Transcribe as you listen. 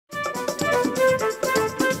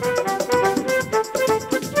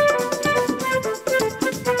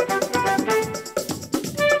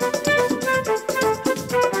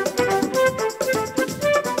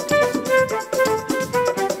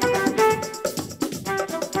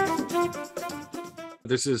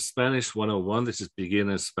This is Spanish 101. This is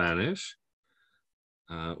beginner Spanish.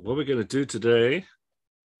 What we're going to do today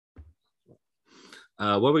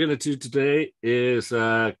is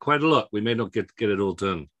quite a lot. We may not get it all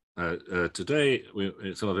done today.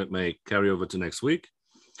 Some of it may carry over to next week.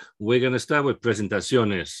 We're going to start with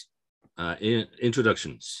presentaciones,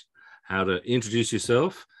 introductions, how to introduce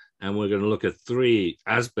yourself. And we're going to look at three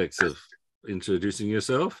aspects of introducing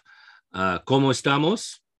yourself. ¿Cómo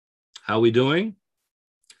estamos? How are we doing?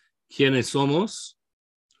 ¿Quiénes somos?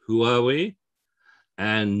 Who are we?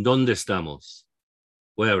 And ¿dónde estamos?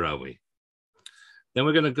 Where are we? Then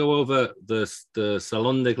we're going to go over the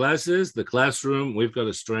salón de clases, the classroom. We've got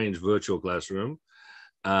a strange virtual classroom.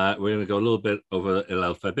 We're going to go a little bit over el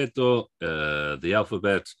alfabeto, the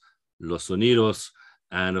alphabet, los sonidos,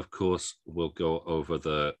 and of course, we'll go over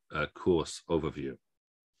the course overview.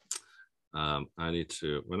 I need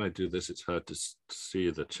to, when I do this, it's hard to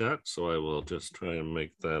see the chat, so I will just try and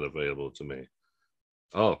make that available to me.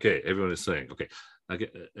 Oh, okay, everyone is saying, okay.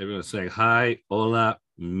 Everyone is saying hi, hola,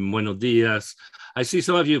 buenos días. I see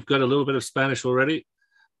some of you have got a little bit of Spanish already.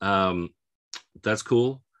 That's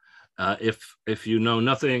cool. If you know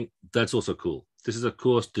nothing, that's also cool. This is a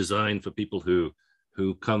course designed for people who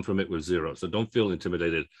come from it with zero. So don't feel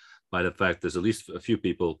intimidated by the fact there's at least a few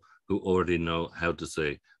people who already know how to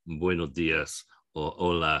say buenos días or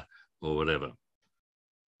hola or whatever.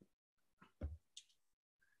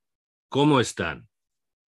 ¿Cómo están?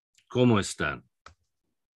 ¿Cómo están?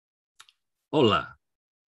 Hola.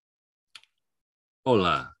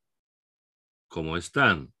 Hola. ¿Cómo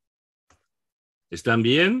están? ¿Están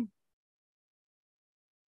bien?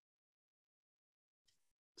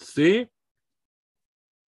 ¿Sí?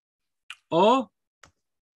 ¿O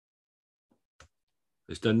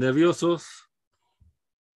están nerviosos?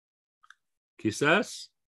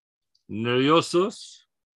 Quizás nerviosos.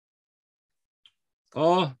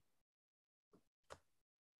 ¿O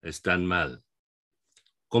están mal?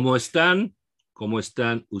 ¿Cómo están? ¿Cómo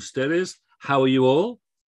están ustedes? How are you all?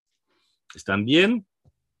 ¿Están bien?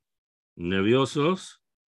 ¿Nerviosos?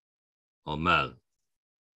 ¿O mal?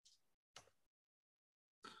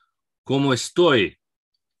 ¿Cómo estoy?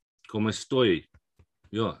 ¿Cómo estoy?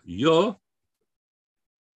 Yo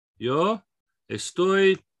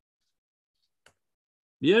estoy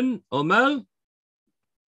bien o mal?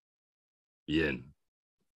 Bien.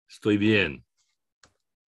 Estoy bien.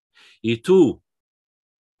 ¿Y tú?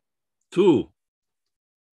 ¿Tú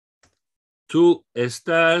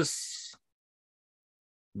estás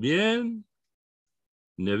bien?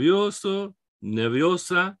 ¿Nervioso?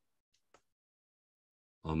 ¿Nerviosa?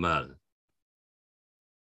 ¿O mal?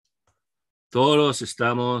 Todos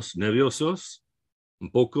estamos nerviosos,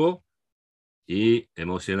 un poco, y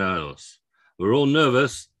emocionados. We're all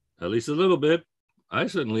nervous, at least a little bit. I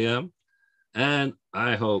certainly am. And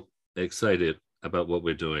I hope excited about what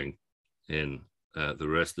we're doing in the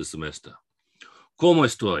rest of the semester. ¿Cómo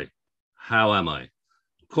estoy? How am I?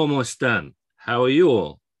 ¿Cómo están? How are you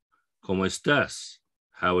all? ¿Cómo estás?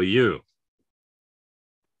 How are you?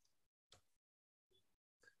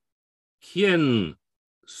 ¿Quién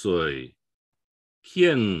soy?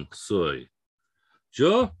 ¿Quién soy?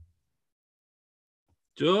 Yo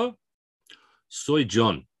soy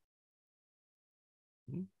John.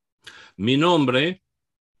 Mi nombre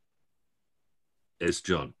es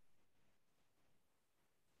John.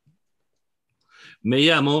 Me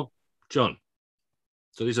llamo John.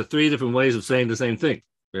 So these are three different ways of saying the same thing.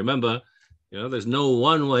 Remember, there's no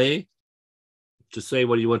one way to say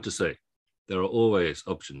what you want to say. There are always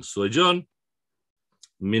options. Soy John.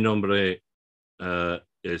 Mi nombre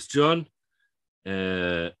es John.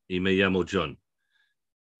 Y me llamo John.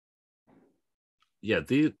 Yeah,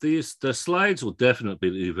 the slides will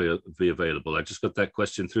definitely be available. I just got that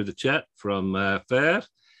question through the chat from Fair.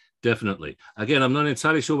 Definitely. Again, I'm not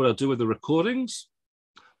entirely sure what I'll do with the recordings,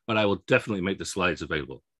 but I will definitely make the slides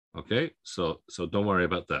available. Okay, so don't worry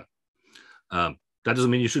about that. That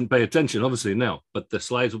doesn't mean you shouldn't pay attention, obviously, now, but the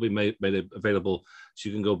slides will be made available so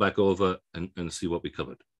you can go back over and see what we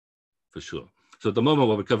covered, for sure. So at the moment,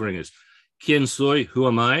 what we're covering is ¿Quién soy? Who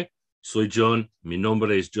am I? Soy John. Mi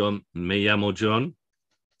nombre es John. Me llamo John.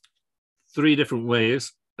 Three different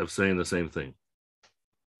ways of saying the same thing.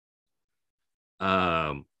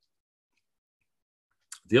 The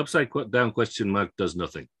upside down question mark does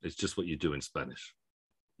nothing. It's just what you do in Spanish.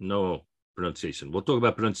 No pronunciation. We'll talk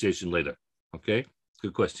about pronunciation later. Okay?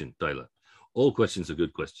 Good question, Tyler. All questions are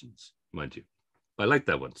good questions, mind you. I like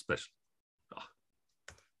that one especially. Oh.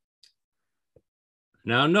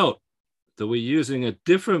 Now note that we're using a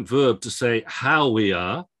different verb to say how we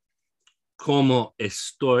are. ¿Cómo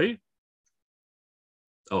estoy?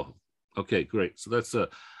 Oh, Okay, great. So that's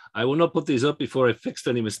I will not put these up before I fixed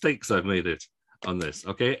any mistakes I've made it on this.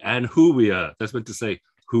 Okay, and who we are. That's meant to say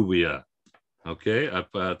who we are. Okay,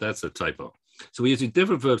 that's a typo. So we're using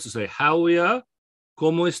different verbs to say how we are,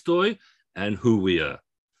 cómo estoy, and who we are.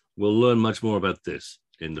 We'll learn much more about this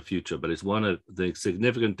in the future, but it's one of the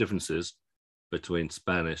significant differences between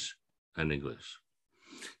Spanish and English.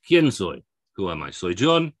 ¿Quién soy? Who am I? Soy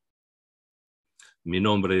John. Mi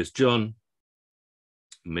nombre es John.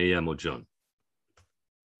 Me llamo John.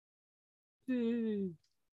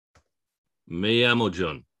 Me llamo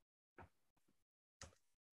John.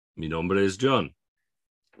 Mi nombre es John.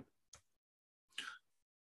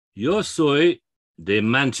 Yo soy de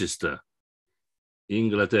Manchester,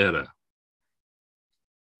 Inglaterra.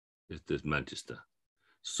 Este es Manchester.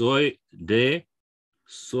 Soy de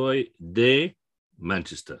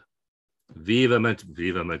Manchester. Viva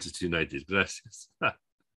Manchester United. Gracias.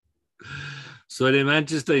 Soy de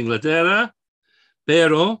Manchester, Inglaterra,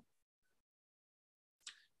 pero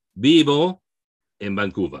vivo en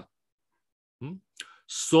Vancouver.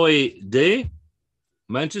 Soy de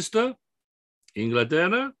Manchester,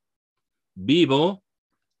 Inglaterra, vivo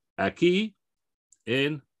aquí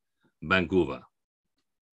en Vancouver.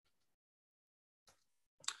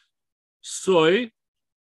 Soy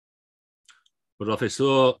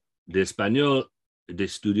profesor de español de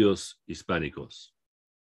estudios hispánicos.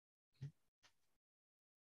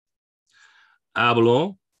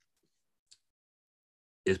 Hablo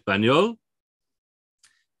español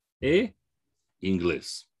e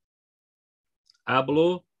inglés.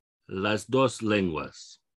 Hablo las dos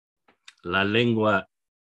lenguas, la lengua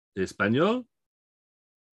español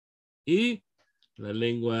y la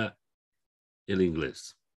lengua el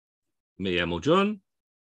inglés. Me llamo John,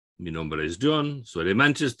 mi nombre es John, soy de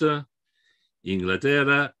Manchester,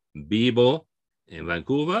 Inglaterra, vivo en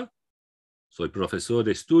Vancouver, soy profesor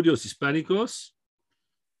de estudios hispánicos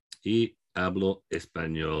y hablo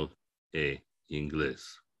español e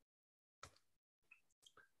inglés.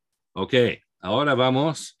 Ok, ahora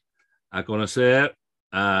vamos a conocer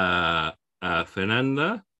a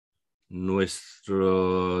Fernanda,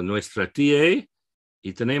 nuestra tía,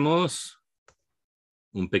 y tenemos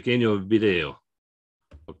un pequeño video.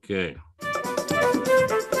 Ok.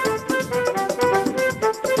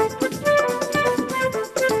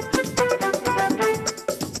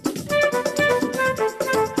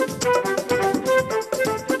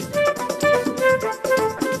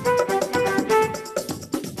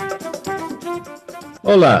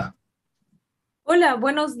 Hola. Hola,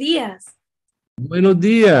 buenos días. Buenos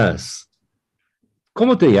días.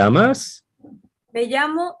 ¿Cómo te llamas? Me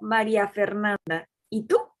llamo María Fernanda. ¿Y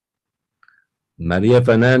tú? María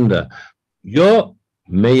Fernanda. Yo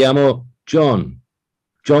me llamo John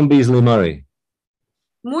Beasley Murray.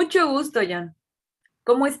 Mucho gusto, John.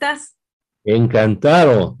 ¿Cómo estás?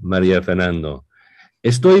 Encantado, María Fernanda.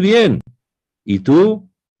 Estoy bien. ¿Y tú?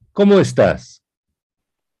 ¿Cómo estás?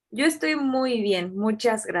 Yo estoy muy bien,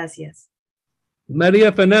 muchas gracias.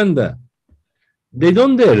 María Fernanda, ¿de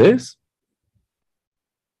dónde eres?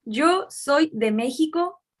 Yo soy de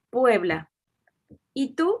México, Puebla.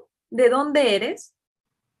 ¿Y tú? ¿De dónde eres?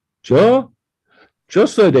 Yo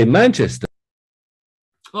soy de Manchester.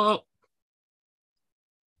 Oh.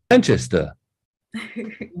 Manchester,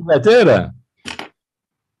 Inglaterra.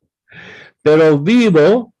 Pero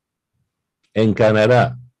vivo en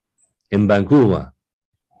Canadá, en Vancouver.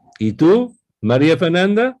 ¿Y tú, María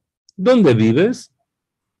Fernanda, dónde vives?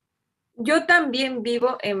 Yo también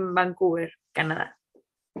vivo en Vancouver, Canadá.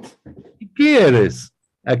 ¿Y qué eres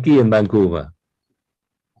aquí en Vancouver?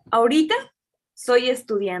 Ahorita soy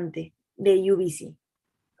estudiante de UBC.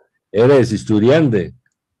 Eres estudiante,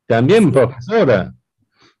 también Sí. profesora.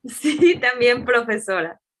 Sí, también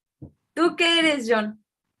profesora. ¿Tú qué eres, John?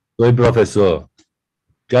 Soy profesor.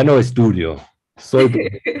 Ya no estudio. Soy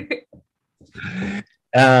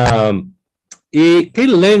 ¿Y qué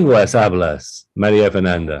lenguas hablas, María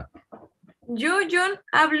Fernanda? Yo, John,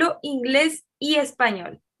 hablo inglés y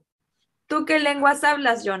español. ¿Tú qué lenguas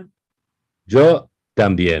hablas, John? Yo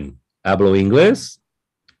también. Hablo inglés,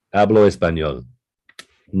 hablo español.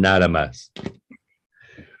 Nada más.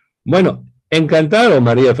 Bueno, encantado,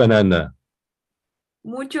 María Fernanda.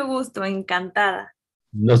 Mucho gusto, encantada.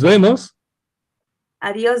 Nos vemos.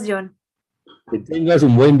 Adiós, John. Que tengas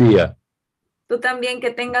un buen día. Tú también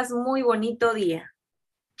que tengas muy bonito día.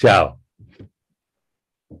 Chao.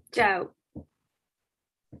 Chao.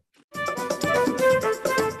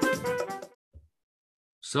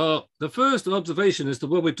 So the first observation is that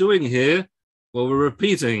what we're doing here, well, we're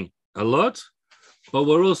repeating a lot, but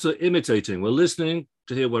we're also imitating. We're listening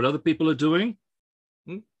to hear what other people are doing.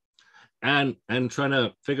 and trying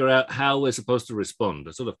to figure out how we're supposed to respond,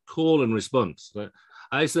 a sort of call and response.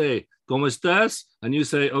 I say, ¿Cómo estás? And you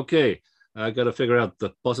say, okay, I got to figure out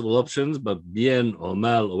the possible options, but bien or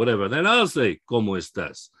mal or whatever. Then I'll say, ¿Cómo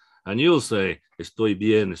estás? And you'll say, estoy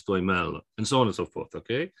bien, estoy mal, and so on and so forth,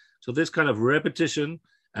 okay? So this kind of repetition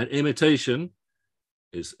and imitation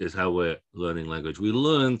is how we're learning language. We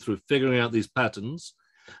learn through figuring out these patterns,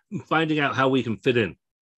 finding out how we can fit in,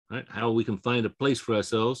 right? How we can find a place for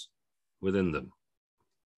ourselves within them.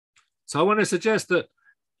 So I want to suggest that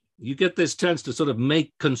you get this chance to sort of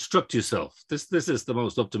construct yourself. This is the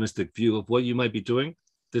most optimistic view of what you might be doing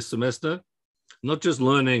this semester. Not just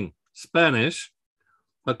learning Spanish,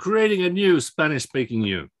 but creating a new Spanish-speaking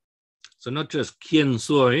you. So not just ¿Quién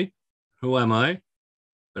soy? Who am I?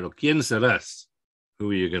 Pero ¿Quién serás?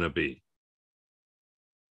 Who are you going to be?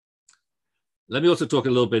 Let me also talk a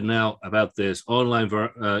little bit now about this online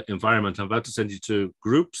environment. I'm about to send you to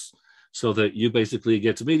groups so that you basically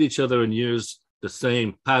get to meet each other and use the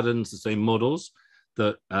same patterns, the same models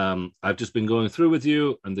that I've just been going through with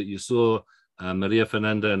you and that you saw Maria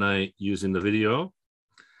Fernanda and I use in the video.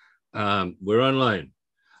 We're online.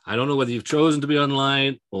 I don't know whether you've chosen to be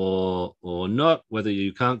online or not, whether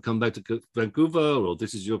you can't come back to Vancouver or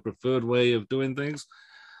this is your preferred way of doing things.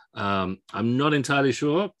 I'm not entirely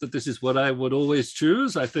sure that this is what I would always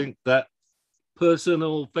choose. I think that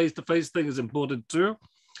personal face-to-face thing is important too.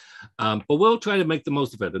 But we'll try to make the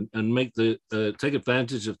most of it and make take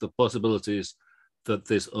advantage of the possibilities that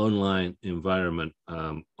this online environment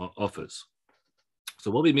offers. So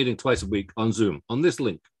we'll be meeting twice a week on Zoom, on this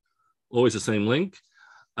link, always the same link.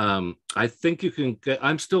 I think you can get,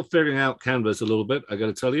 I'm still figuring out Canvas a little bit, I got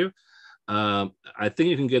to tell you. I think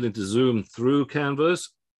you can get into Zoom through Canvas.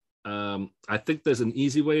 I think there's an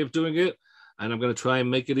easy way of doing it, and I'm going to try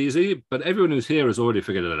and make it easy, but everyone who's here has already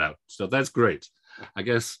figured it out. So that's great. I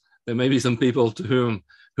guess there may be some people who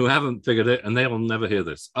haven't figured it and they will never hear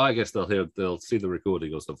this. Oh, I guess they'll see the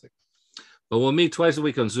recording or something. But we'll meet twice a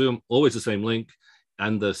week on Zoom, always the same link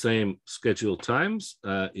and the same scheduled times,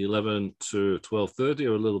 11 to 12:30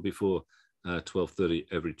 or a little before 12:30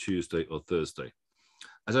 every Tuesday or Thursday.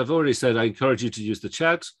 As I've already said, I encourage you to use the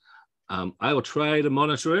chat. I will try to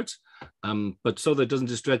monitor it, but so that it doesn't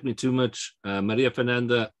distract me too much, Maria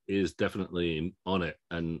Fernanda is definitely on it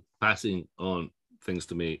and passing on things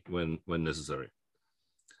to me when necessary.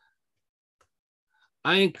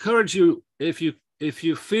 I encourage you, if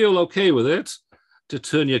you feel okay with it, to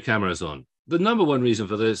turn your cameras on. The number one reason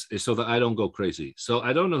for this is so that I don't go crazy. So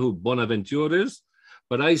I don't know who Bonaventure is,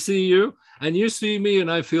 but I see you and you see me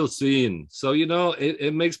and I feel seen. So, you know,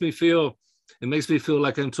 it makes me feel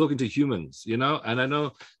like I'm talking to humans, you know, and I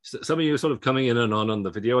know some of you are sort of coming in and on the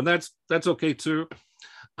video, and that's okay too.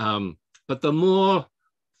 But the more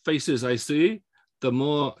faces I see, the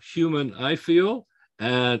more human I feel.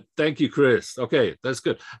 And thank you, Chris. Okay, that's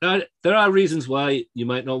good. Now, there are reasons why you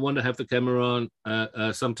might not want to have the camera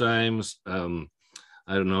on sometimes.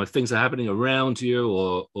 I don't know if things are happening around you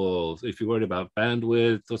or if you're worried about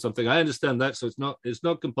bandwidth or something. I understand that, so it's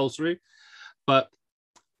not compulsory, but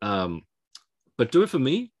do it for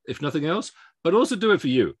me, if nothing else, but also do it for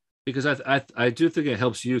you, because I do think it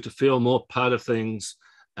helps you to feel more part of things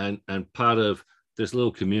and part of this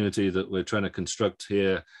little community that we're trying to construct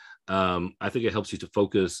here. I think it helps you to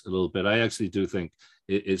focus a little bit. I actually do think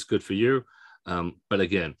it's good for you. But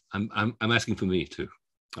again, I'm asking for me too.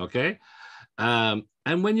 Okay.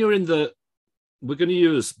 And when you're we're going to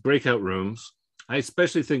use breakout rooms. I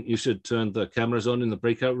especially think you should turn the cameras on in the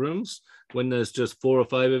breakout rooms when there's just 4 or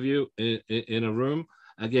 5 of you in a room,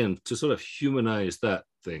 again, to sort of humanize that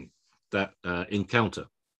thing, that encounter,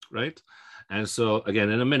 right? And so again,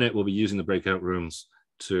 in a minute, we'll be using the breakout rooms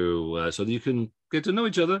so that you can get to know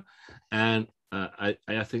each other. And I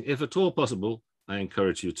think if at all possible, I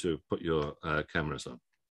encourage you to put your cameras on.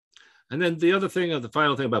 And then the other thing, or the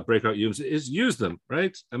final thing about breakout rooms is use them,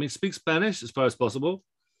 right? I mean, speak Spanish as far as possible.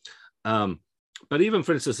 But even,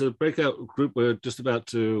 for instance, a breakout group we're just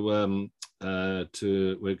about we're going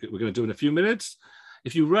to do in a few minutes.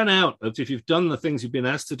 If you run out, if you've done the things you've been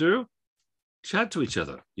asked to do, chat to each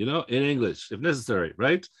other, you know, in English, if necessary,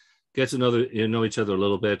 right? Get to know each other a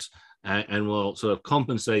little bit, and we'll sort of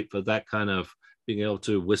compensate for that kind of being able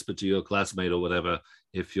to whisper to your classmate or whatever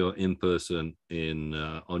if you're in person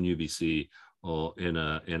on UBC or in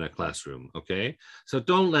a classroom, okay? So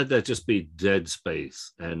don't let that just be dead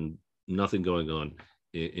space and nothing going on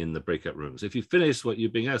in the breakout rooms. If you finish what you're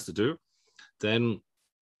being asked to do, then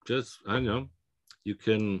just, I don't know, you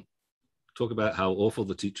can talk about how awful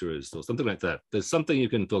the teacher is or something like that. There's something you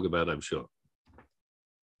can talk about, I'm sure.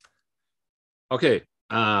 Okay,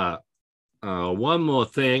 one more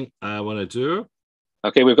thing I want to do.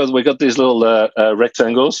 Okay, we've got these little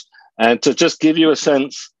rectangles, and to just give you a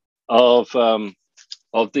sense of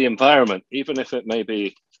the environment, even if it may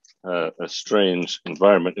be a strange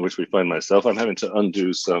environment in which we find myself, I'm having to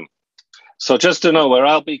undo some. So just to know where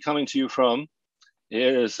I'll be coming to you from,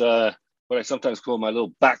 is what I sometimes call my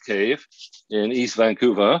little bat cave in East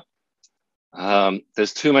Vancouver.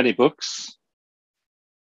 There's too many books.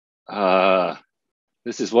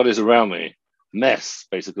 This is what is around me. Mess,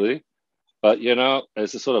 basically. But, you know,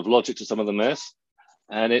 there's a sort of logic to some of the mess.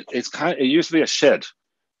 And it used to be a shed.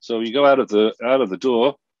 So you go out of the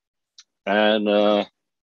door and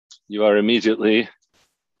you are immediately,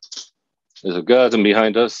 there's a garden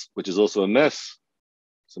behind us, which is also a mess,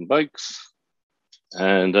 some bikes.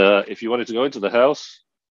 And if you wanted to go into the house,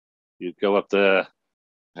 you'd go up there,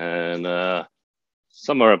 and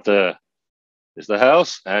somewhere up there is the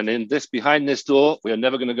house. And behind this door, we are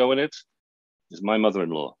never going to go in it, is my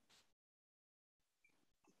mother-in-law.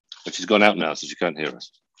 But she's gone out now, so she can't hear us.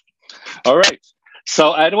 All right.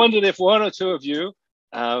 So I wondered if one or two of you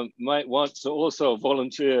might want to also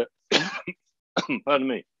volunteer, pardon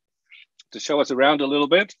me, to show us around a little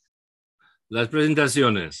bit. Las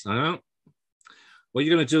presentaciones. What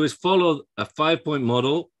you're going to do is follow a 5-point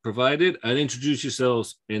model provided and introduce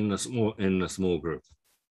yourselves in a small group.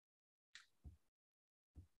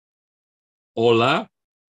 Hola,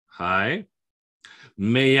 hi.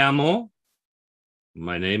 Me llamo.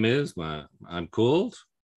 My name is. I'm called.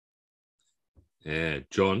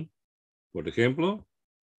 John, por ejemplo.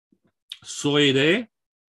 Soy de.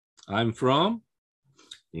 I'm from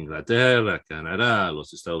Inglaterra, Canadá,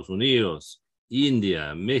 los Estados Unidos,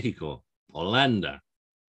 India, México, Holanda,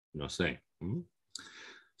 no sé.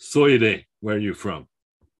 Soy de, where are you from?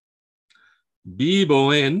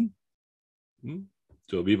 Vivo en,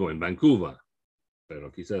 yo vivo en Vancouver,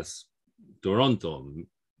 pero quizás Toronto,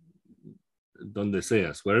 donde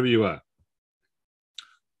seas, wherever you are.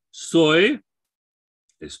 Soy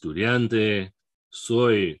estudiante,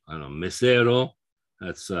 soy mesero,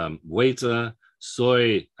 that's waiter.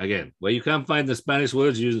 Soy, again, where you can't find the Spanish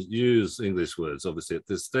words, use English words, obviously, at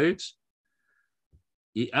this stage.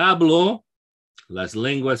 Y hablo, las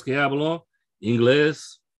lenguas que hablo,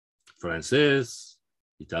 inglés, francés,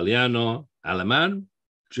 italiano, alemán,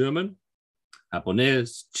 German,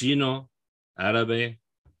 japonés, chino, árabe,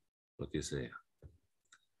 lo que sea.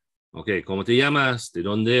 Ok, ¿cómo te llamas? ¿De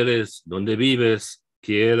dónde eres? ¿Dónde vives?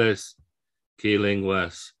 ¿Qué eres? ¿Qué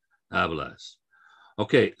lenguas hablas?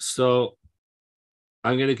 Okay, so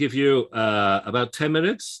I'm going to give you about 10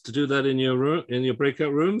 minutes to do that in your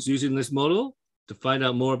breakout rooms using this model to find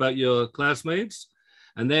out more about your classmates.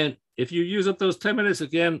 And then if you use up those 10 minutes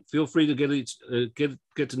again, feel free to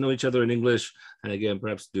get to know each other in English. And again,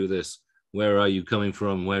 perhaps do this. Where are you coming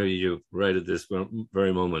from? Where are you right at this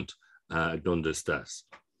very moment? ¿Dónde estás?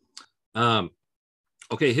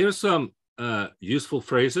 Okay, here's some useful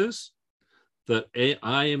phrases that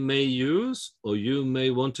I may use or you may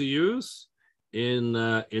want to use in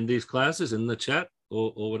these classes, in the chat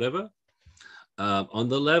or whatever. On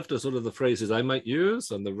the left are sort of the phrases I might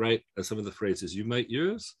use. On the right are some of the phrases you might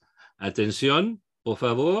use. Atención, por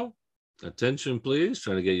favor. Attention, please.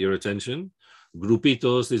 Trying to get your attention.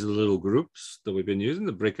 Grupitos, these are the little groups that we've been using,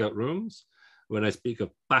 the breakout rooms. When I speak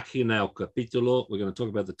of página o capítulo, we're going to talk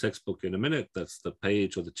about the textbook in a minute. That's the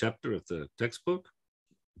page or the chapter of the textbook.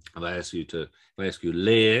 If I ask you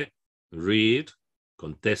lee, read,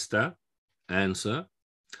 contesta, answer,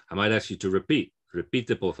 I might ask you to repeat.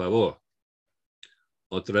 Repite, por favor.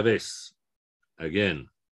 Otra vez, again,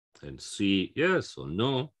 and see yes or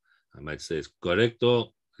no. I might say it's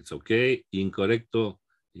correcto, it's okay, incorrecto,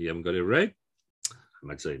 you haven't got it right. I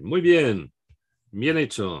might say, muy bien, bien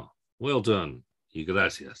hecho, well done, y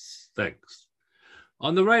gracias, thanks.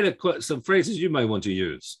 On the right are some phrases you might want to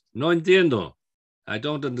use. No entiendo, I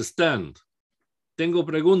don't understand. Tengo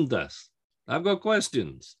preguntas, I've got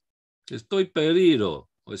questions. Estoy perdido,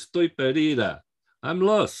 o estoy perdida, I'm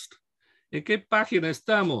lost. ¿En qué página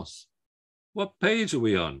estamos? What page are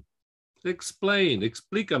we on? Explain,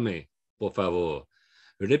 explícame, por favor.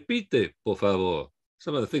 Repite, por favor.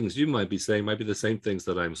 Some of the things you might be saying might be the same things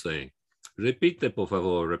that I'm saying. Repite, por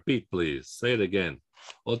favor. Repeat, please. Say it again.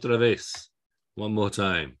 Otra vez. One more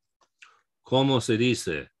time. ¿Cómo se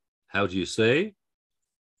dice? How do you say?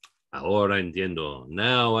 Ahora entiendo.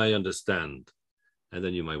 Now I understand. And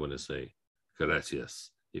then you might want to say,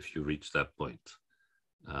 gracias, if you reach that point.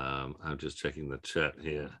 I'm just checking the chat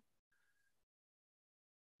here.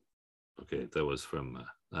 Okay, that was from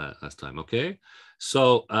last time. Okay,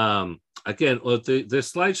 so again, the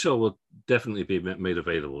slideshow will definitely be made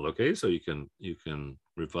available. Okay, so you can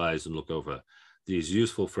revise and look over these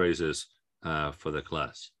useful phrases for the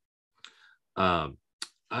class.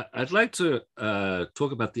 I'd like to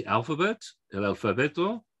talk about the alphabet, el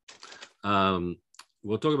alfabeto.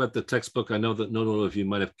 We'll talk about the textbook. I know that not all of you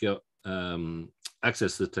might have got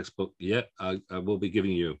access to the textbook yet. I will be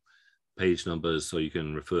giving you page numbers so you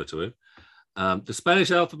can refer to it. The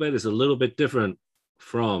Spanish alphabet is a little bit different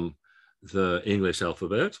from the English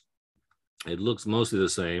alphabet. It looks mostly the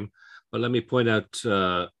same, but let me point out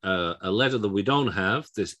a letter that we don't have,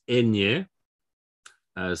 this ñ,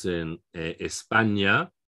 as in España,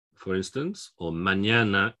 for instance, or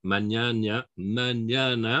mañana, mañana,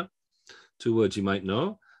 mañana, two words you might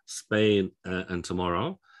know, Spain and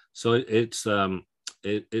tomorrow. So it's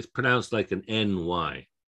pronounced like an NY,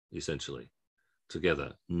 essentially,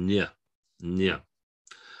 together, ña, ña.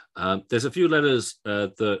 There's a few letters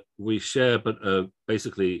that we share, but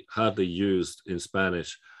basically hardly used in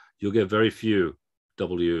Spanish. You'll get very few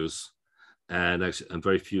W's and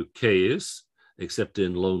very few K's, except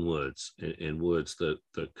in loan words, in words that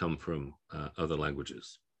come from other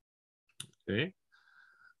languages. Okay,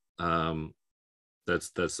 that's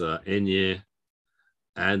ñ,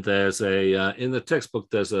 and there's in the textbook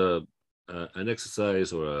there's an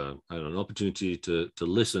exercise or an opportunity to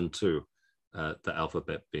listen to the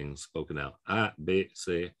alphabet being spoken out. A, B,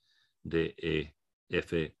 C, D, E,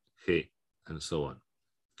 F, G, and so on.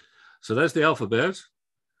 So that's the alphabet.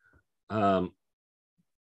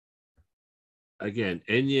 Again,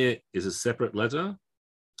 ñ is a separate letter.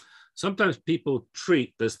 Sometimes people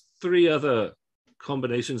there's three other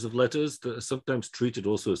combinations of letters that are sometimes treated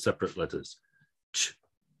also as separate letters. Ch,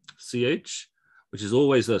 CH, which is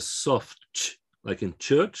always a soft ch, like in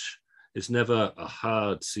church. It's never a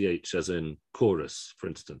hard CH, as in chorus, for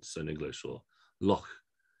instance, in English, or loch.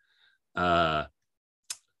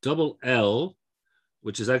 Double L,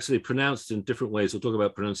 which is actually pronounced in different ways. We'll talk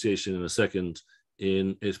about pronunciation in a second.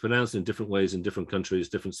 It's pronounced in different ways in different countries,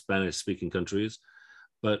 different Spanish-speaking countries.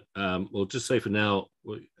 But we'll just say for now,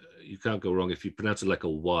 you can't go wrong if you pronounce it like a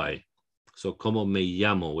Y. So, como me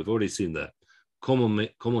llamo, we've already seen that.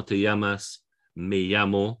 Como te llamas, me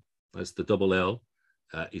llamo, that's the double L.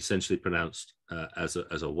 Essentially pronounced as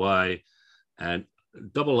a Y, and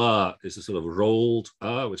double R is a sort of rolled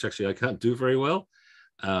R, which actually I can't do very well.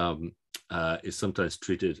 Is sometimes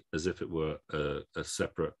treated as if it were a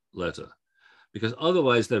separate letter, because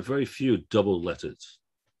otherwise there are very few double letters,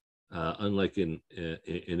 unlike in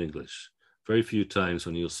English. Very few times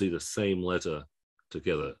when you'll see the same letter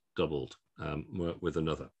together doubled with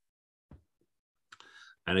another.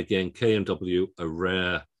 And again, K and W are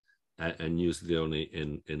rare and usually only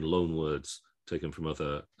in loan words taken from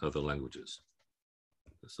other languages.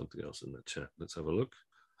 There's something else in the chat. Let's have a look.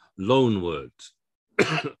 Loan words.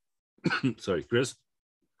 Sorry, Chris.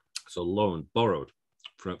 So loan, borrowed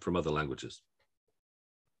from other languages.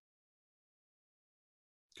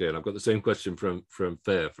 Okay, and I've got the same question from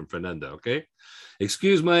Fernanda. Okay,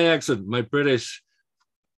 excuse my accent, my British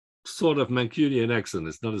sort of Mancunian accent.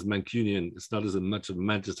 It's not as Mancunian. It's not as much of a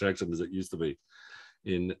Manchester accent as it used to be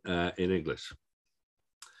in English.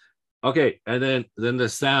 Okay, and then the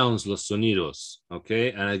sounds, los sonidos.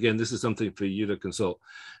 Okay, and again, this is something for you to consult.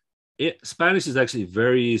 Spanish is actually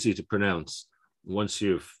very easy to pronounce once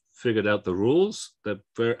you've figured out the rules. There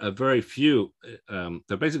are very few. There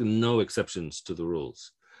are basically no exceptions to the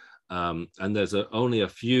rules, and there's only a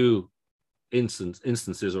few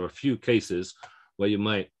instances or a few cases where you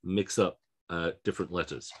might mix up different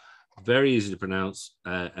letters. Very easy to pronounce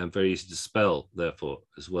and very easy to spell, therefore,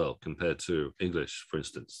 as well, compared to English, for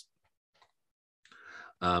instance.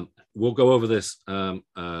 We'll go over this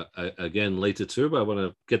again later too, but I want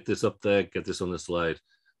to get this up there, get this on the slide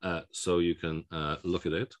so you can look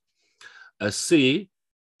at it. A C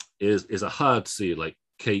is a hard C, like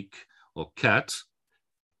cake or cat,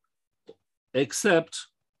 except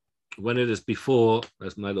when it is before,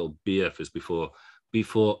 as my little BF is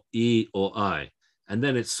before E or I. And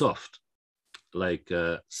then it's soft, like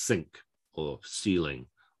sink or ceiling,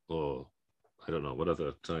 or I don't know what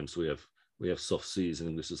other times we have soft C's in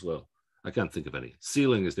English as well. I can't think of any.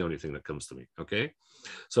 Ceiling is the only thing that comes to me. Okay,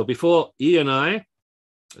 so before E and I,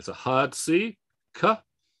 it's a hard C. K.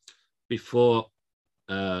 Before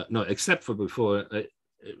no, except for before.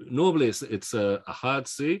 Normally it's a hard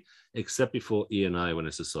C, except before E and I when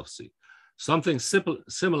it's a soft C. Something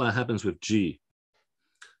similar happens with G.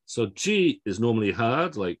 So G is normally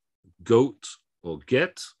hard, like goat or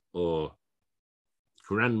get or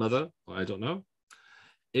grandmother, or I don't know,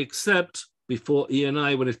 except before E and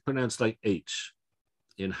I when it's pronounced like H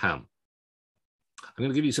in ham. I'm going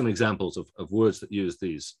to give you some examples of words that use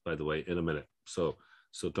these, by the way, in a minute. So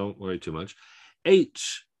don't worry too much.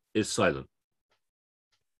 H is silent,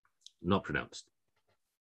 not pronounced.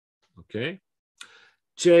 Okay.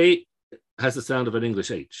 J has the sound of an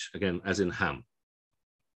English H, again, as in ham.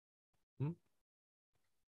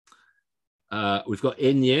 We've got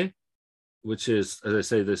Enye, which is, as I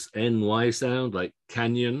say, this NY sound, like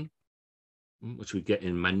canyon, which we get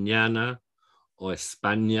in mañana or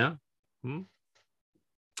España.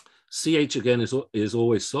 CH again is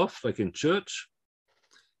always soft, like in church.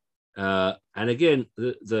 And again,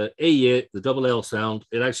 the eye, the double L sound,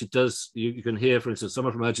 it actually does, you can hear, for instance,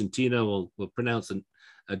 someone from Argentina will pronounce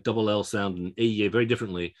a double L sound in eye very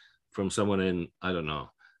differently from someone in, I don't know,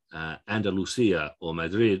 Andalusia or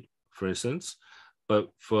Madrid, for instance. But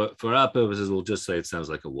for our purposes, we'll just say it sounds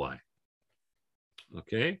like a Y.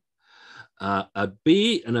 Okay. A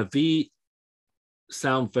B and a V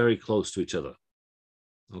sound very close to each other.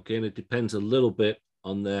 Okay, and it depends a little bit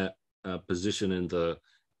on their position in the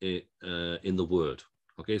word.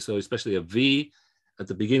 Okay, so especially a V at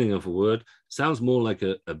the beginning of a word sounds more like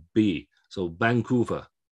a B. So Vancouver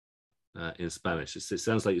in Spanish, it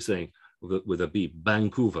sounds like you're saying with a B,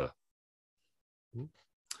 Vancouver.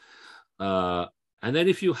 And then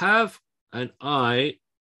if you have an I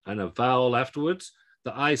and a vowel afterwards,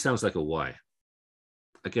 the I sounds like a Y.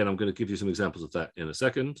 Again, I'm going to give you some examples of that in a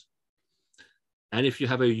second. And if you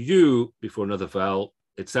have a U before another vowel,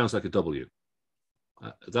 it sounds like a W.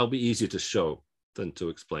 That'll be easier to show than to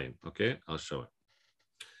explain. Okay, I'll show it.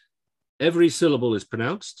 Every syllable is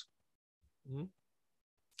pronounced.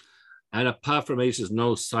 And apart from H, there's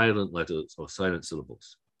no silent letters or silent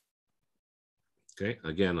syllables. Okay,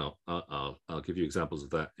 again, I'll give you examples of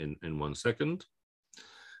that in 1 second.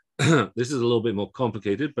 This is a little bit more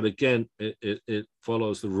complicated, but again, it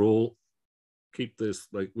follows the rule. Keep this,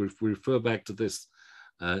 like we refer back to this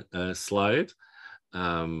slide.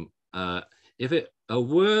 If a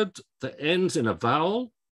word that ends in a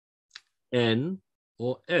vowel, N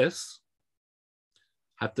or S,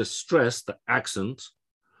 have to stress the accent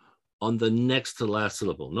on the next to last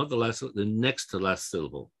syllable, not the last, the next to last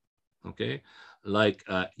syllable. Okay, like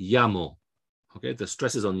llamo. Okay, the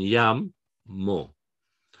stress is on yam, mo.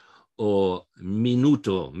 Or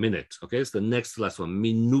minuto, minute. Okay, it's the next to last one,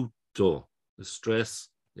 minuto. The stress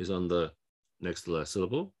is on the next to last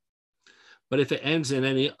syllable. But if it ends in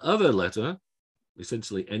any other letter,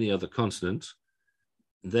 essentially any other consonant,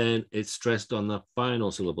 then it's stressed on the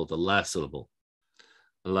final syllable, the last syllable.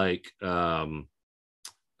 Like, again,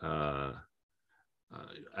 I'll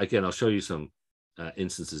show you some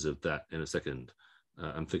instances of that in a second.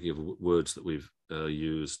 I'm thinking of words that we've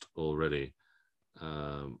used already.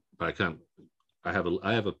 But I can't, I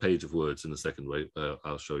have a page of words in a second way.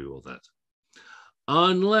 I'll show you all that.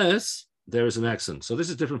 Unless there is an accent. So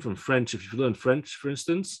this is different from French. If you learn French, for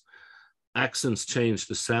instance, accents change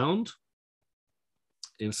the sound.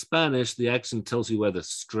 In Spanish, the accent tells you where the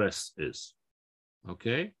stress is.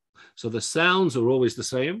 Okay, so the sounds are always the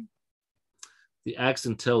same. The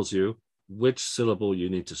accent tells you which syllable you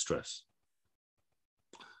need to stress.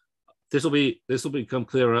 This will become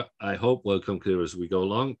clearer. I hope will become clearer as we go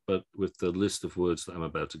along, but with the list of words that I'm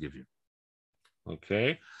about to give you.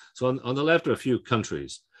 Okay, so on the left are a few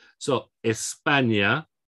countries. So España,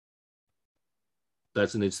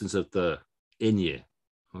 that's an instance of the ñ.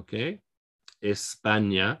 Okay,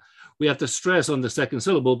 España. We have to stress on the second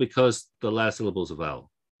syllable because the last syllable is a vowel.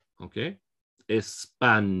 Okay,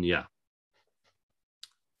 España.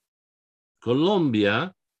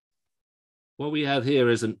 Colombia. What we have here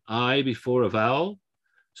is an I before a vowel.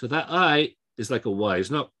 So that I is like a Y. It's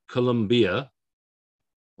not Colombia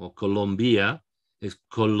or Colombia, it's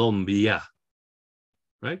Colombia,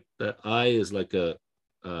 right? That I is like a,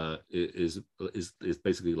 is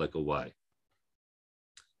basically like a Y.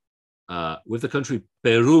 With the country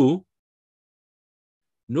Peru,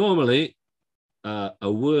 normally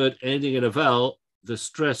a word ending in a vowel, the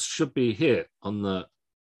stress should be here on the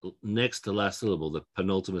next to last syllable, the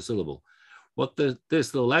penultimate syllable. What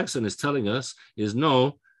this little accent is telling us is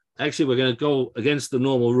no, actually we're going to go against the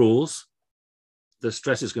normal rules. The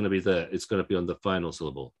stress is going to be there. It's going to be on the final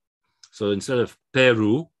syllable. So instead of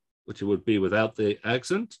Peru, which it would be without the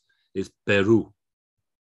accent, is Peru.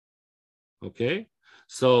 Okay,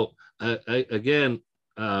 so again,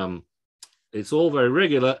 it's all very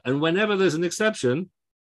regular. And whenever there's an exception,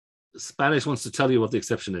 Spanish wants to tell you what the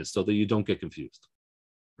exception is so that you don't get confused,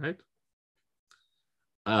 right?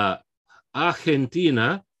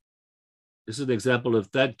 Argentina, this is an example of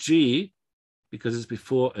that G, because it's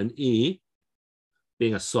before an E,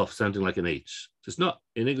 being a soft, sounding like an H. So it's not,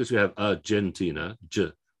 in English we have Argentina,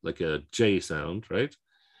 J, like a J sound, right?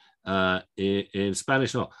 In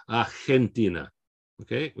Spanish, no, Argentina,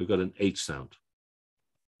 okay? We've got an H sound,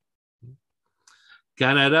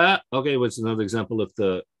 Canada. Okay, what's another example of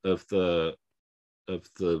the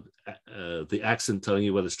accent telling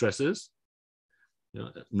you where the stress is? You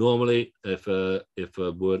know, normally, if a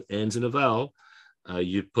word ends in a vowel,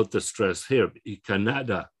 you put the stress here.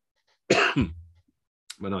 Canada.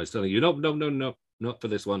 But no, it's telling you no, not for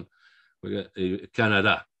this one. We're going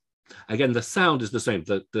Canada. Again, the sound is the same.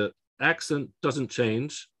 The accent doesn't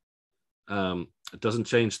change. It doesn't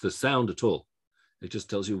change the sound at all. It just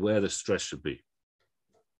tells you where the stress should be.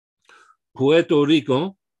 Puerto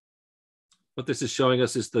Rico. What this is showing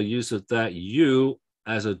us is the use of that U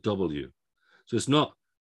as a W. So it's not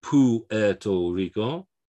Puerto Rico.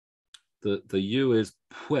 The U is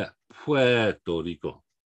Puerto Rico.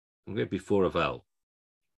 Okay, before a vowel.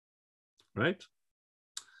 Right?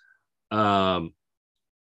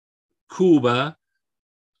 Cuba.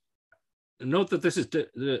 Note that this is,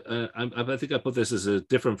 I think I put this as a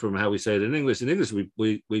different from how we say it in English. In English,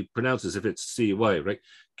 we pronounce as if it's CY, right?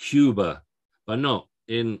 Cuba. But no,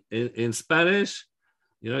 in Spanish,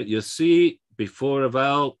 you know, your C before a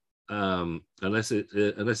vowel, unless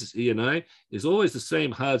it's E and I, is always the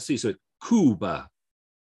same hard C. So Cuba,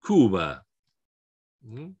 Cuba.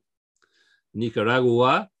 Mm-hmm.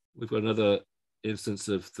 Nicaragua, we've got another instance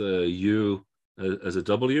of the U as a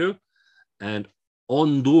W. And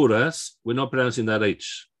Honduras, we're not pronouncing that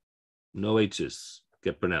H. No H's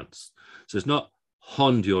get pronounced. So it's not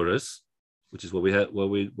Honduras, which is what we have, what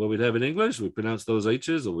we'd have in English. We pronounce those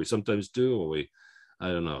H's, or we sometimes do, or I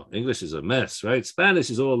don't know. English is a mess, right? Spanish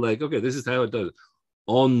is all like, okay, this is how it does.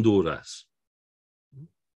 Honduras.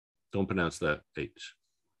 Don't pronounce that H.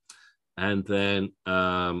 And then,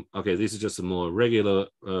 okay, these are just some more regular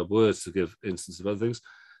words to give instances of other things.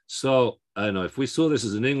 So I don't know, if we saw this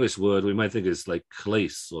as an English word, we might think it's like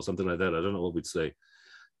clase or something like that. I don't know what we'd say.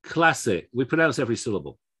 Clase, we pronounce every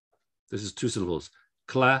syllable. This is two syllables.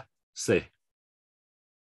 Clase.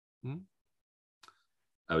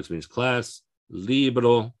 Which means class.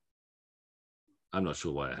 Libro. I'm not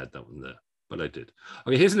sure why I had that one there, but I did.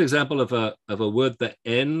 Okay, here's an example of a word that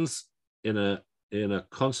ends in a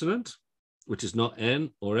consonant, which is not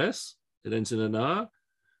N or S. It ends in an R.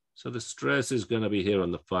 So the stress is going to be here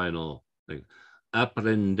on the final thing.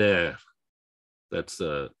 Aprender. That's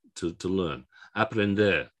to learn.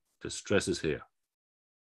 Aprender. The stress is here.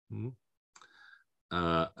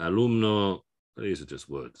 Alumno. These are just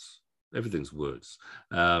words. Everything's words,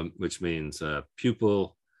 which means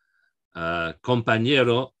pupil.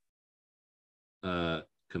 Compañero.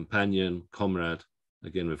 Companion, comrade.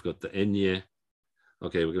 Again, we've got the enye.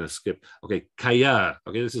 Okay, we're going to skip. Okay, callar.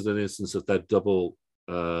 Okay, this is an instance of that double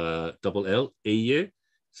L. Eye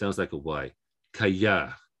sounds like a Y.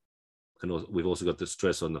 Callar. And we've also got the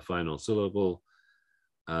stress on the final syllable.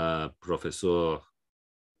 Profesor.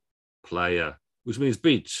 Playa, which means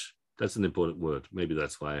beach. That's an important word. Maybe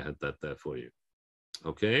that's why I had that there for you.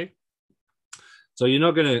 Okay. So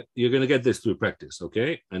you're gonna get this through practice,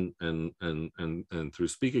 okay, and through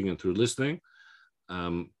speaking and through listening,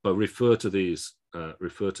 but refer to these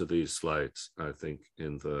slides, I think,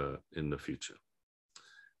 in the future.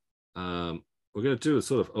 We're going to do a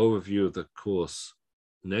sort of overview of the course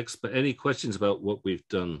next. But any questions about what we've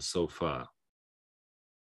done so far,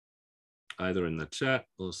 either in the chat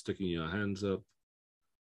or sticking your hands up?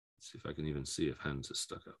 Let's see if I can even see if hands are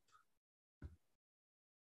stuck up.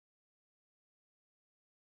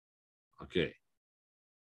 Okay.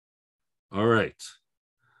 All right.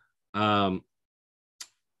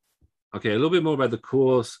 Okay, a little bit more about the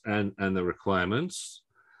course and the requirements.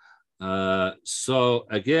 So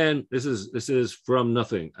again, this is from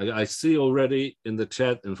nothing. I see already in the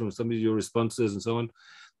chat and from some of your responses and so on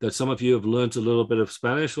that some of you have learned a little bit of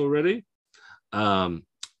Spanish already.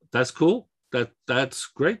 That's cool. That's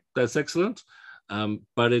great. That's excellent.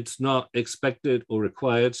 But it's not expected or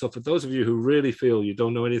required. So for those of you who really feel you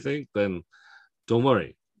don't know anything, then don't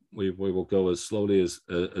worry. We will go as slowly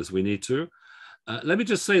as we need to. Let me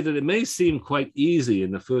just say that it may seem quite easy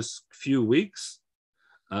in the first few weeks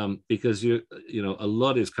because you know a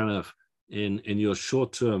lot is kind of in your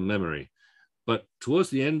short-term memory. But towards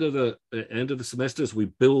the end of the semesters, we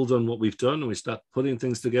build on what we've done and we start putting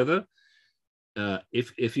things together.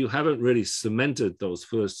 If you haven't really cemented those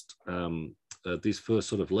these first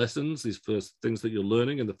sort of lessons, these first things that you're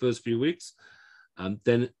learning in the first few weeks,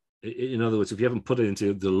 then in other words, if you haven't put it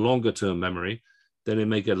into the longer term memory, then it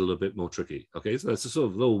may get a little bit more tricky. Okay, so that's a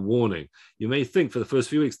sort of little warning. You may think for the first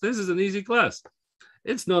few weeks, this is an easy class.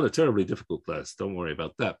 It's not a terribly difficult class. Don't worry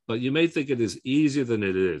about that. But you may think it is easier than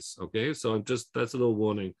it is. Okay, so that's a little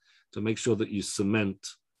warning to make sure that you cement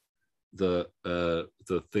the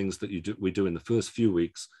things that we do in the first few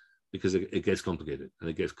weeks, because it gets complicated, and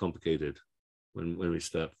it gets complicated when we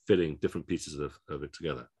start fitting different pieces of it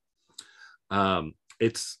together. The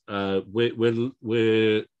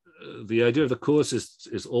idea of the course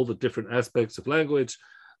is all the different aspects of language,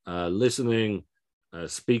 listening,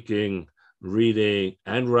 speaking, reading,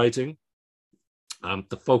 and writing.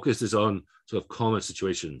 The focus is on sort of common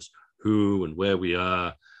situations, who and where we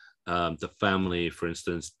are, the family, for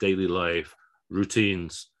instance, daily life,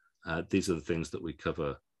 routines. These are the things that we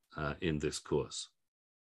cover in this course.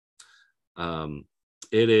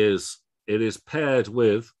 It is paired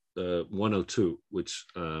with 102, which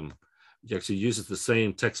actually uses the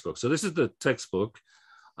same textbook. So this is the textbook.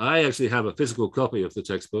 I actually have a physical copy of the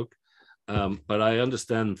textbook, but I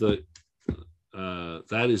understand that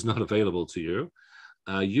that is not available to you.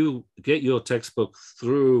 You get your textbook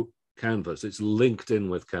through Canvas. It's linked in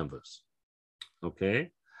with Canvas.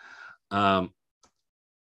 Okay.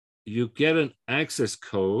 You get an access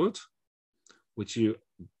code, which you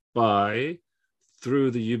buy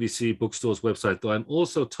through the UBC bookstore's website, though I'm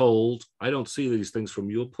also told, I don't see these things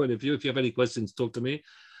from your point of view. If you have any questions, talk to me,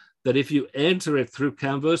 that if you enter it through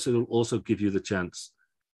Canvas, it'll also give you the chance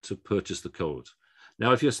to purchase the code.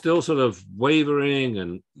 Now, if you're still sort of wavering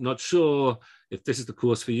and not sure if this is the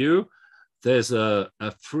course for you, there's a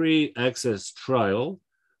free access trial,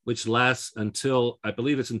 which lasts until, I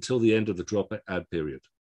believe it's until the end of the drop ad period.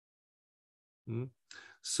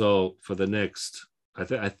 So for the next,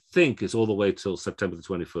 I think it's all the way till September the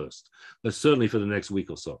 21st, but certainly for the next week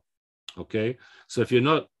or so. Okay, so if you're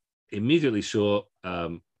not immediately sure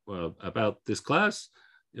about this class,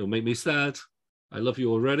 it'll make me sad. I love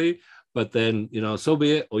you already, but then, you know, so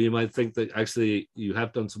be it. Or you might think that actually you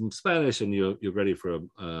have done some Spanish and you're ready for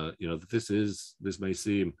you know, this may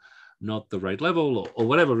seem not the right level, or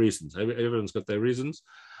whatever reasons. Everyone's got their reasons.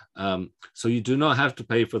 So you do not have to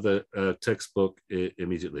pay for the textbook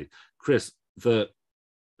immediately. Chris,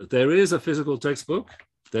 there is a physical textbook.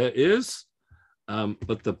 There is,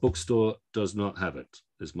 but the bookstore does not have it,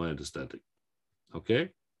 is my understanding. Okay.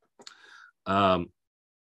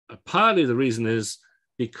 Partly the reason is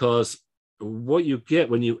because what you get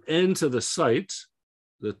when you enter the site,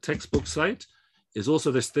 the textbook site, is also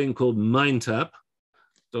this thing called MindTap.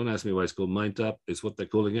 Don't ask me why it's called MindTap. It's what they're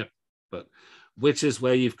calling it, but which is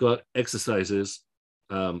where you've got exercises,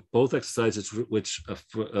 both exercises which are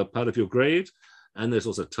part of your grade, and there's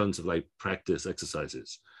also tons of like practice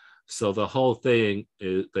exercises. So the whole thing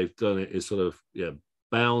is, they've done it is sort of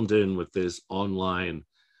bound in with this online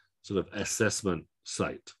sort of assessment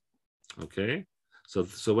site. Okay, so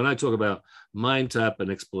when I talk about MindTap and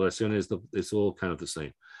Exploraciones, it's all kind of the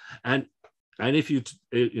same. And if you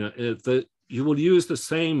you will use the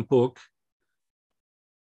same book,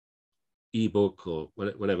 ebook or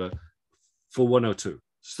whatever, for 102.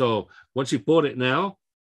 So once you've bought it now,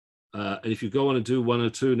 and if you go on and do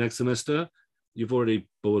 102 next semester, you've already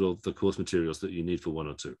bought all the course materials that you need for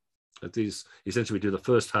 102. These essentially do the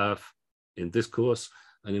first half in this course,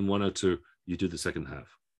 and in 102 you do the second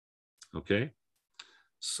half. Okay,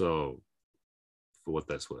 so for what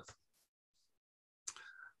that's worth.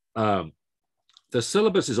 The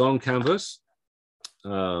syllabus is on Canvas.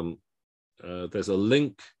 There's a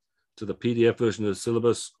link to the PDF version of the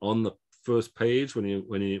syllabus on the first page when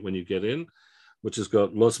you get in, which has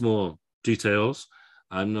got lots more details.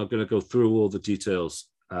 I'm not going to go through all the details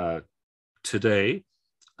today.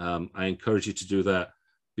 I encourage you to do that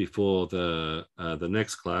before the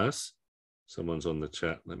next class. Someone's on the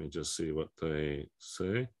chat. Let me just see what they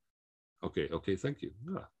say. Okay, thank you.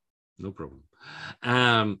 No problem.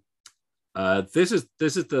 This is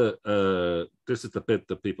the bit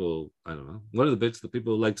that people, I don't know, one of the bits that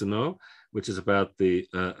people like to know, which is about the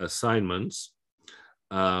assignments.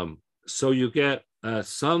 So you get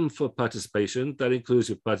some for participation. That includes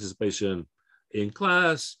your participation in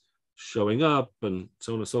class, showing up, and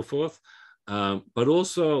so on and so forth. But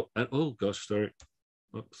also, and oh gosh, sorry,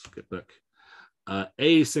 oops, get back.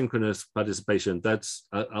 Asynchronous participation. That's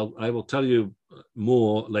I will tell you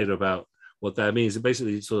more later about what that means. It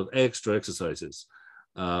basically sort of extra exercises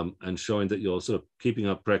and showing that you're sort of keeping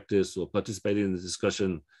up practice or participating in the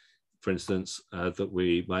discussion, for instance, that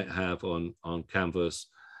we might have on Canvas.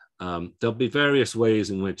 There'll be various ways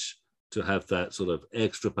in which to have that sort of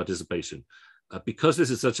extra participation. Because this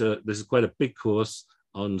is quite a big course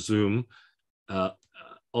on Zoom,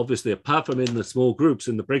 obviously, apart from in the small groups,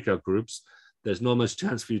 in the breakout groups, there's not much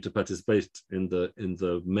chance for you to participate in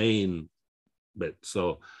the main bit.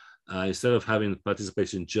 So instead of having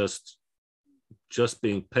participation just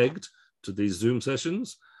being pegged to these Zoom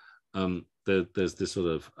sessions, there's this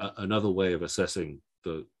sort of another way of assessing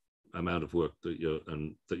the amount of work that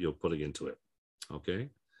you're putting into it.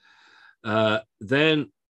 Okay.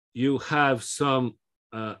 Then you have some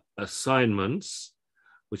assignments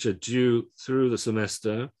which are due through the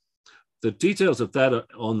semester. The details of that are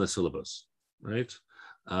on the syllabus, right?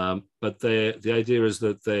 But the idea is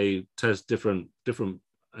that they test different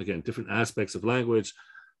aspects of language.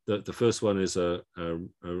 The first one is a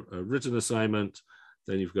written assignment.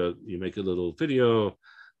 Then you make a little video,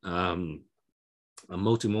 a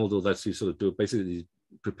multimodal that you sort of do, basically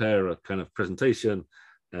prepare a kind of presentation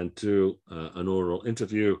and do an oral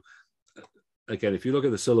interview. Again, if you look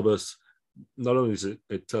at the syllabus, not only does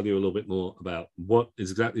it tell you a little bit more about what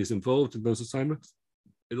exactly is involved in those assignments,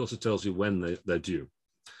 it also tells you when they're due.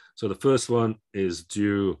 So the first one is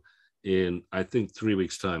due in, I think, 3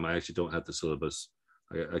 weeks' time. I actually don't have the syllabus.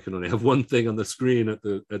 I can only have one thing on the screen at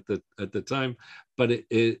the time, but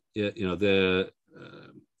it's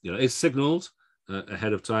signaled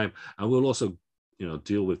ahead of time, and we'll also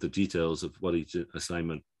deal with the details of what each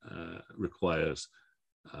assignment requires.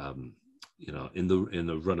 In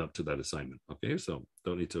the run up to that assignment. Okay, so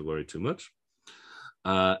don't need to worry too much.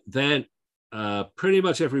 Then pretty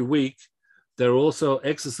much every week, there are also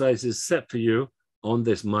exercises set for you on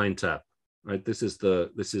this Mind Tap, right? This is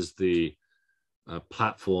the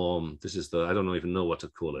platform. This is I don't even know what to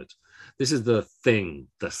call it. This is the thing,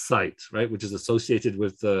 the site, right? Which is associated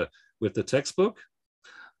with the textbook.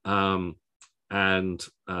 And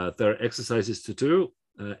there are exercises to do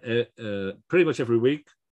pretty much every week.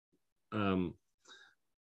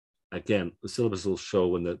 Again, the syllabus will show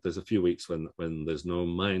when there's a few weeks when there's no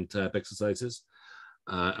Mind Tap exercises,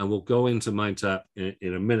 and we'll go into Mind Tap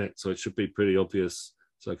in a minute, so it should be pretty obvious,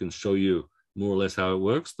 so I can show you more or less how it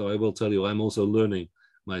works, though I will tell you I'm also learning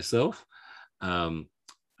myself, but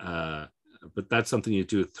that's something you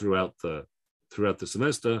do throughout the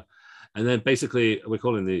semester. And then basically we're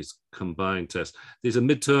calling these combined tests. These are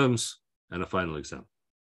midterms and a final exam.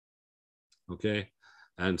 Okay.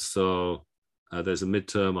 And so there's a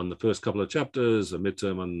midterm on the first couple of chapters, a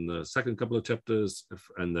midterm on the second couple of chapters,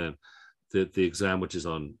 and then the exam, which is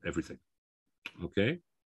on everything. Okay,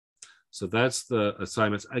 so that's the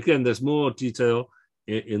assignments. Again, there's more detail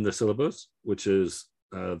in the syllabus, which is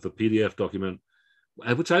the PDF document,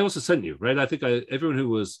 which I also sent you, right? I think I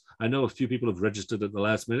know a few people have registered at the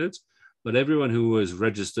last minute, but everyone who was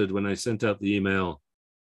registered when I sent out the email,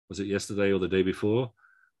 was it yesterday or the day before,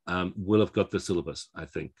 will have got the syllabus, I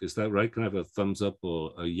think. Is that right? Can I have a thumbs up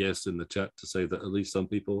or a yes in the chat to say that at least some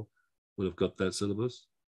people will have got that syllabus?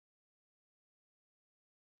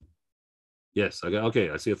 Yes, okay,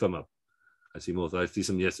 I see a thumb up. I see more, I see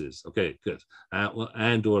some yeses. Okay, good. Or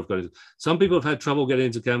I've got it. Some people have had trouble getting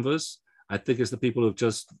into Canvas. I think it's the people who've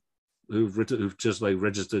just like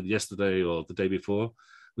registered yesterday or the day before,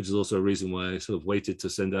 which is also a reason why I sort of waited to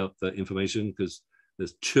send out the information, because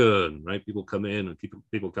there's churn, right? People come in and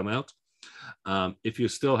people come out. If you're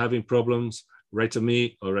still having problems, write to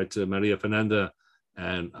me or write to Maria Fernanda,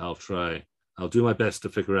 and I'll do my best to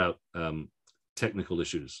figure out technical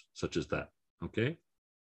issues such as that. Okay.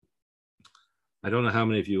 I don't know how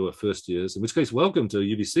many of you are first years, in which case, welcome to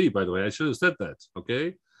UBC, by the way. I should have said that.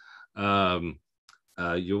 Okay.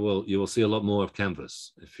 You will see a lot more of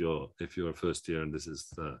Canvas if you're a first year, and this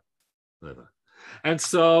is whatever. And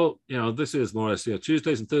so, this is more or less,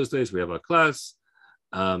 Tuesdays and Thursdays, we have our class.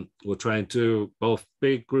 We're trying to both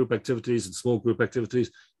big group activities and small group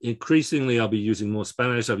activities. Increasingly, I'll be using more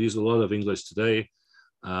Spanish. I've used a lot of English today,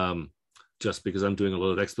 just because I'm doing a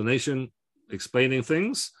lot of explaining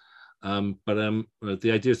things. But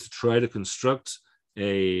the idea is to try to construct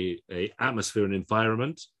a atmosphere, an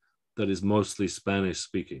environment that is mostly Spanish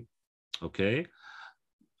speaking. Okay.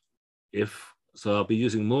 So I'll be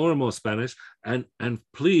using more and more Spanish, and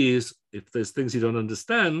please, if there's things you don't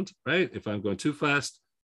understand, right? If I'm going too fast,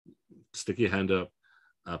 stick your hand up,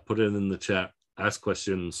 put it in the chat, ask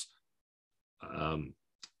questions.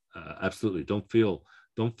 Absolutely, don't feel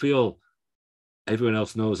everyone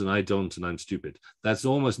else knows and I don't, and I'm stupid. That's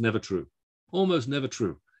almost never true. Almost never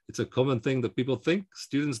true. It's a common thing that people think,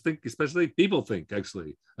 students think, especially people think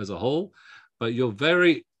actually as a whole, but you're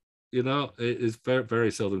very, it is very,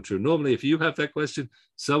 very seldom true. Normally, if you have that question,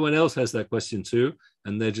 someone else has that question too,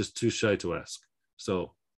 and they're just too shy to ask.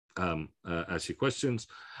 So ask your questions.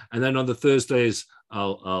 And then on the Thursdays,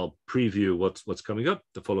 I'll preview what's coming up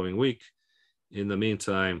the following week. In the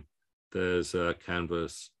meantime, there's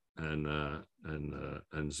Canvas and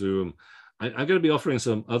Zoom. I'm going to be offering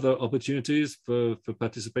some other opportunities for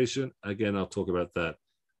participation. Again, I'll talk about that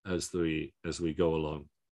as we go along.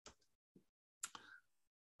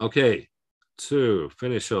 Okay, to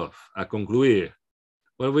finish off, a concluir.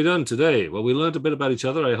 What have we done today? Well, we learned a bit about each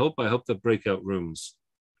other, I hope. I hope the breakout rooms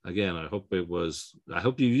Again, I hope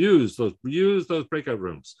you use those breakout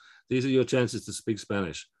rooms. These are your chances to speak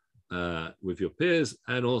Spanish with your peers,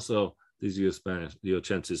 and also these are your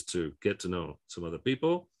chances to get to know some other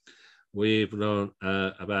people. We've learned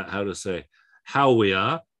about how to say how we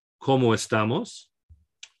are, cómo estamos,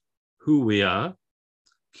 who we are,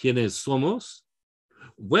 quiénes somos,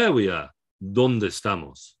 where we are, dónde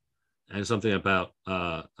estamos, and something about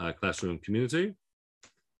our classroom community.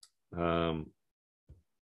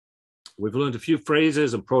 We've learned a few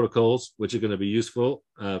phrases and protocols which are going to be useful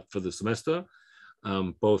for the semester,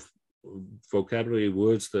 both vocabulary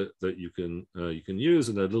words that you can use,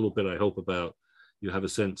 and a little bit, I hope, about you have a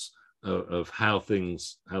sense of how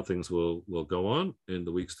things will go on in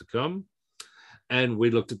the weeks to come. And we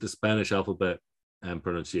looked at the Spanish alphabet and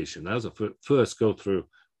pronunciation. That was a first go through.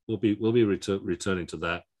 We'll be returning to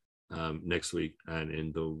that next week and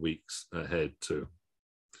in the weeks ahead too.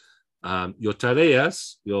 Your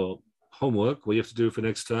tareas, your homework, what you have to do for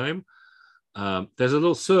next time. There's a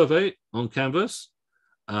little survey on Canvas.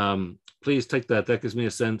 Please take that. That gives me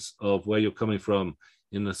a sense of where you're coming from,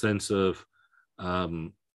 in the sense of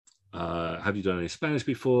have you done any Spanish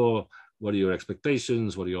before? What are your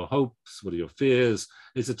expectations? What are your hopes? What are your fears?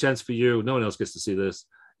 It's a chance for you. No one else gets to see this.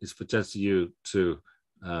 It's a chance for you to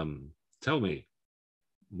tell me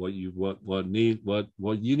what you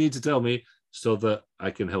need to tell me, so that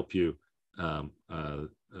I can help you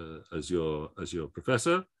as your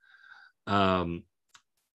professor. Read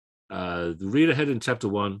ahead in chapter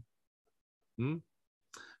 1,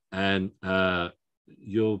 and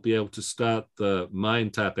you'll be able to start the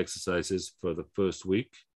mind tap exercises for the first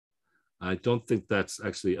week. I don't think that's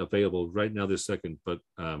actually available right now this second, but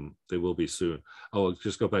they will be soon. Oh, I'll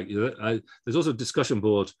just go back. There's also a discussion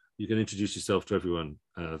board. You can introduce yourself to everyone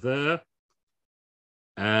there.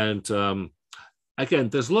 And again,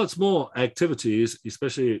 there's lots more activities,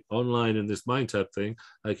 especially online in this mind tap thing.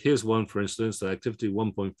 Like here's one, for instance, the activity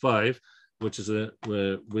 1.5, which is a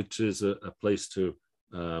place to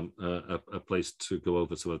go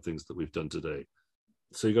over some of the things that we've done today.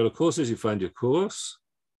 So you go to courses, you find your course.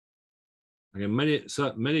 Again,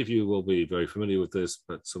 many of you will be very familiar with this,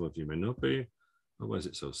 but some of you may not be. Oh, why is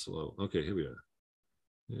it so slow? Okay, here we are.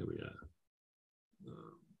 Here we are.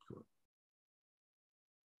 Come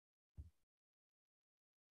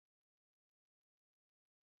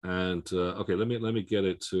on. And okay, let me get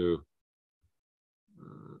it to.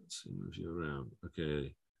 Let's see, move you around.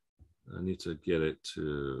 Okay, I need to get it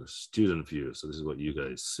to student view. So this is what you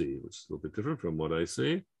guys see, which is a little bit different from what I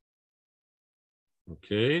see.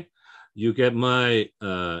 Okay, you get my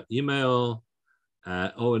email.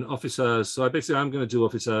 And office hours. So I'm going to do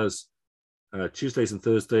office hours Tuesdays and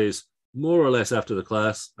Thursdays, more or less after the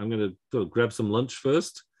class. I'm going to grab some lunch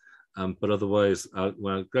first, but otherwise,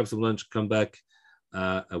 when I grab some lunch, come back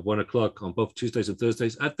at 1 o'clock on both Tuesdays and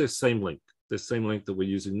Thursdays at this same link that we're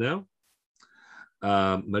using now.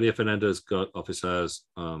 Maria Fernandez got office hours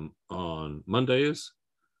on Mondays,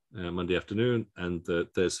 Monday afternoon, and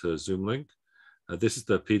there's her Zoom link. This is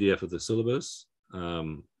the PDF of the syllabus,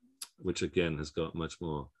 which again has got much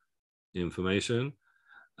more information.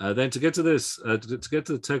 Then to get to this, to get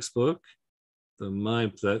to the textbook,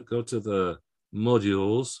 go to the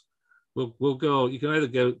modules. We'll go. You can either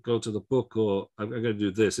go to the book, or I'm going to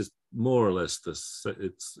do this. It's more or less this.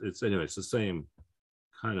 Anyway. It's the same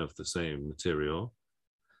kind of the same material.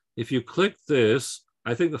 If you click this,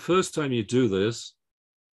 I think the first time you do this,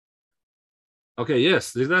 okay,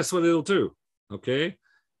 yes, that's what it'll do. Okay,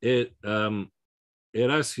 it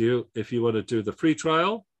asks you if you want to do the free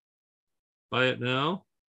trial, buy it now,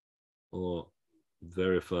 or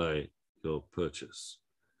verify your purchase.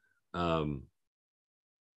 So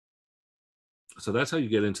that's how you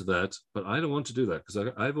get into that. But I don't want to do that because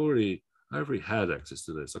I've already had access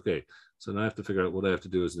to this. Okay, so now I have to figure out what I have to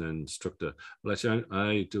do as an instructor. Well, actually,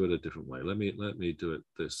 I do it a different way. Let me do it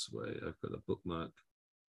this way. I've got a bookmark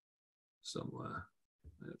somewhere.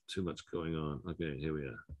 I have too much going on. Okay, here we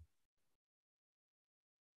are.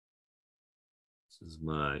 This is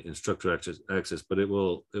my instructor access, but it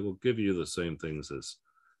will give you the same things as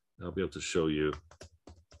I'll be able to show you.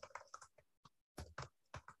 I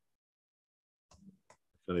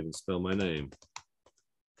can't even spell my name.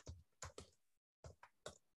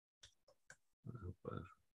 I hope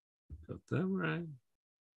I've got that right.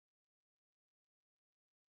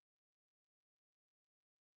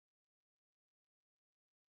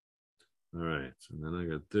 All right, and then I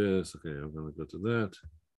got this. Okay, I'm going to go to that.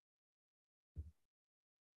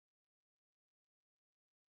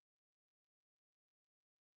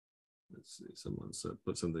 Let's see, someone said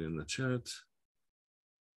put something in the chat.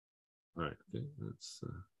 All right, okay, that's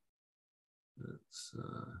That's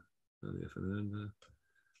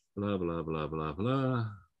blah, blah, blah, blah, blah.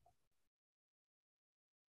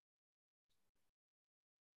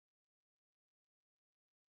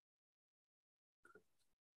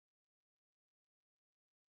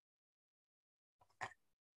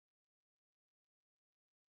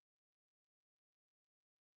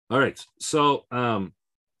 All right, so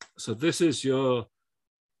so this is your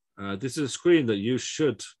this is a screen that you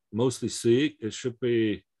should mostly see. It should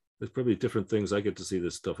be, there's probably different things. I get to see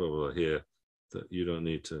this stuff over here that you don't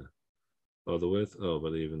need to bother with. Oh,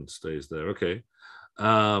 but it even stays there. Okay.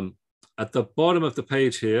 At the bottom of the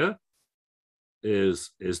page here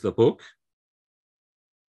is the book,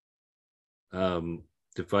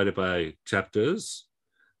 divided by chapters,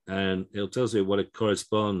 and it tells you what it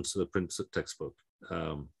corresponds to the print textbook.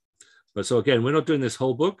 But so again, we're not doing this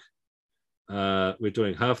whole book. We're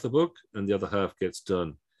doing half the book, and the other half gets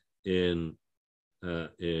done in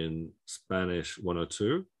Spanish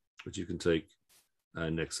 102, which you can take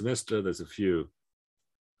next semester. There's a few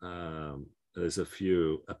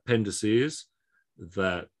appendices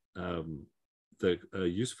that that are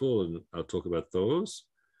useful, and I'll talk about those.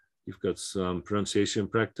 You've got some pronunciation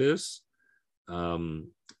practice.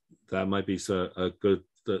 That might be a good.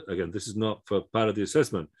 Again, this is not for part of the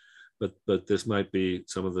assessment, but this might be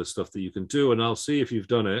some of the stuff that you can do, and I'll see if you've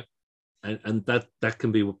done it, and that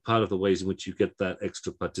can be part of the ways in which you get that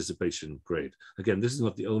extra participation grade. Again, this is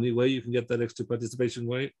not the only way you can get that extra participation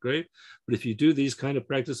grade, but if you do these kind of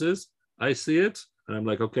practices, I see it, and I'm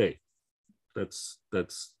like, okay, that's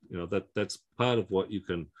part of what you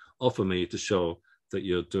can offer me to show that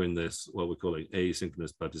you're doing this, what we're calling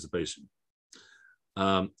asynchronous participation.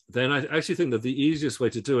 Then I actually think that the easiest way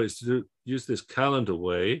to do it is to use this calendar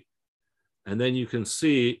way, and then you can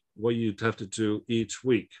see what you'd have to do each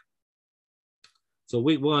week. So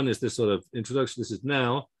week one is this sort of introduction. This is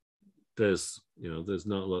now. There's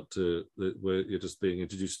not a lot to where you're just being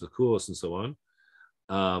introduced to the course and so on.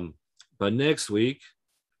 But next week,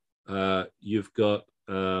 you've got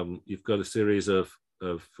a series of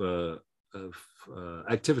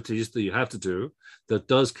activities that you have to do that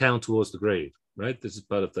does count towards the grade, right? This is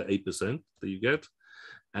part of the 8% that you get,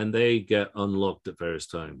 and they get unlocked at various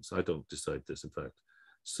times. I don't decide this, in fact.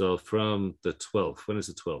 So from the 12th, when is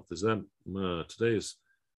the 12th? Is that today is,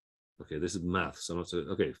 okay, this is math. So I'm not,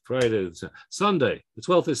 okay, Friday, Sunday, the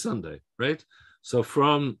 12th is Sunday, right? So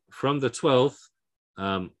from the 12th,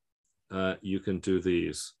 you can do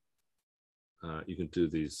these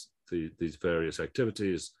these various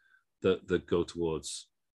activities that go towards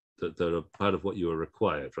that are part of what you are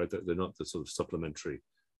required, right? They're not the sort of supplementary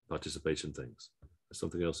participation things. There's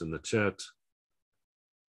something else in the chat.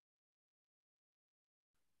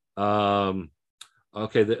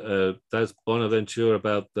 Okay, that's Bonaventure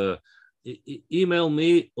about the email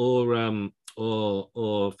me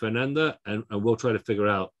or Fernanda, and we'll try to figure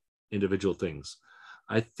out individual things.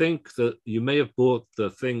 I think that you may have bought the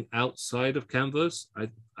thing outside of Canvas.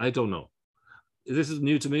 I don't know. This is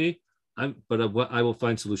new to me, but I will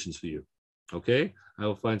find solutions for you. Okay, I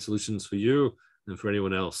will find solutions for you and for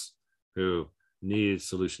anyone else who needs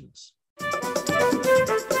solutions.